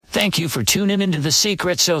Thank you for tuning into the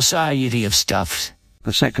Secret Society of Stuff.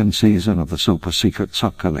 The second season of the super secret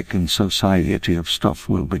Sock-a-Lickin' Society of Stuff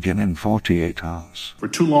will begin in 48 hours. For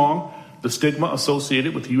too long, the stigma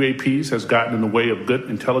associated with UAPs has gotten in the way of good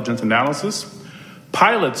intelligence analysis.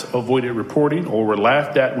 Pilots avoided reporting or were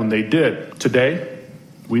laughed at when they did. Today,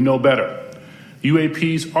 we know better.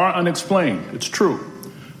 UAPs are unexplained, it's true.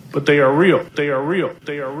 But they are real. They are real.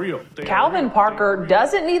 They are real. Calvin Parker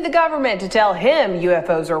doesn't need the government to tell him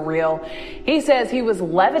UFOs are real. He says he was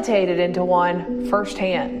levitated into one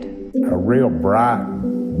firsthand. A real bright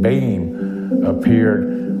beam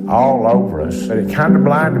appeared all over us. But it kind of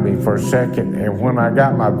blinded me for a second, and when I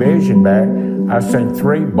got my vision back, I seen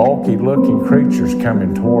three bulky-looking creatures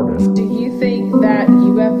coming toward us. Do you think that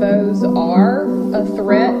UFOs are a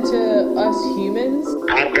threat to us humans?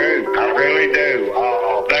 I do. I really do.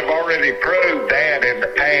 They've already proved that in the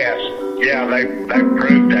past. Yeah, they've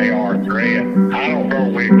proved they are a threat. I don't know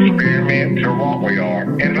if we experiments or what we are.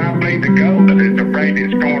 And I believe the government is afraid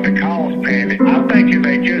it's going to cause panic. I think if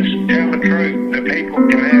they just tell the truth, the people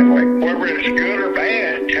can handle it. Whether it's good or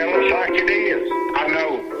bad, tell us like it is. I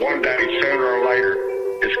know one day, sooner or later,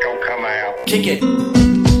 it's going to come out. Kick it.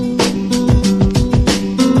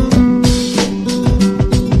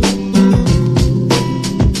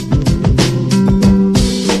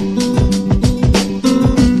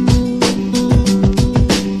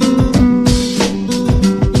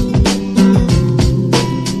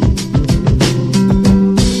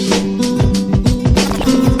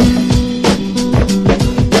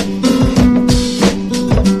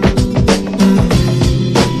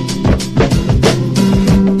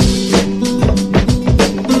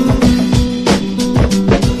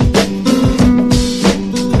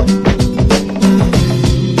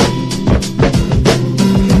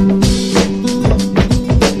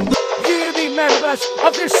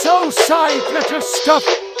 Of the Society of Stuff,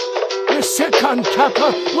 the second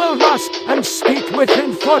chapter will last and speak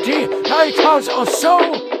within 48 hours or so.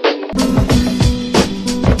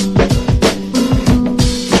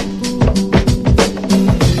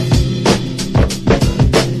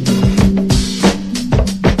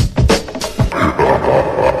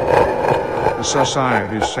 The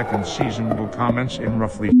Society's second season will commence in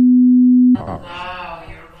roughly Allow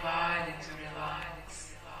your body to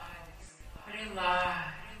relax. Relax.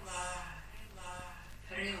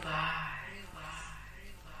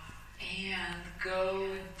 And go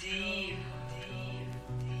deep.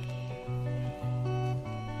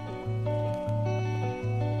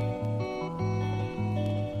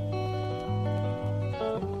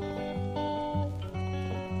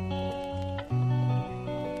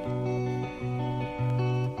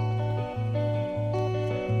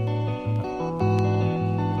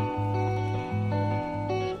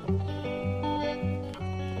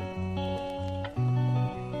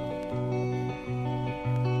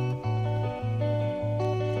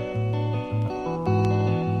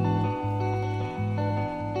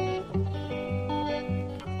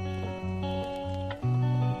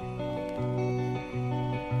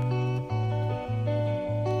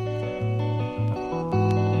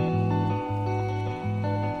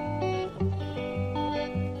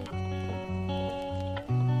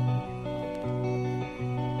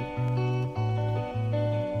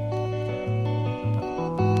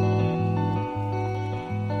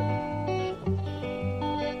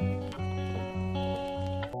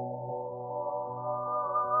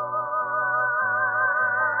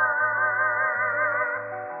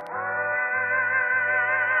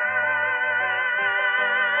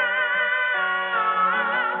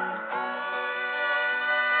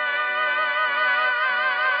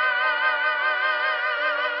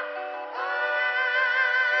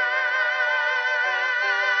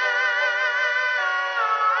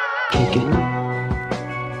 Kick it.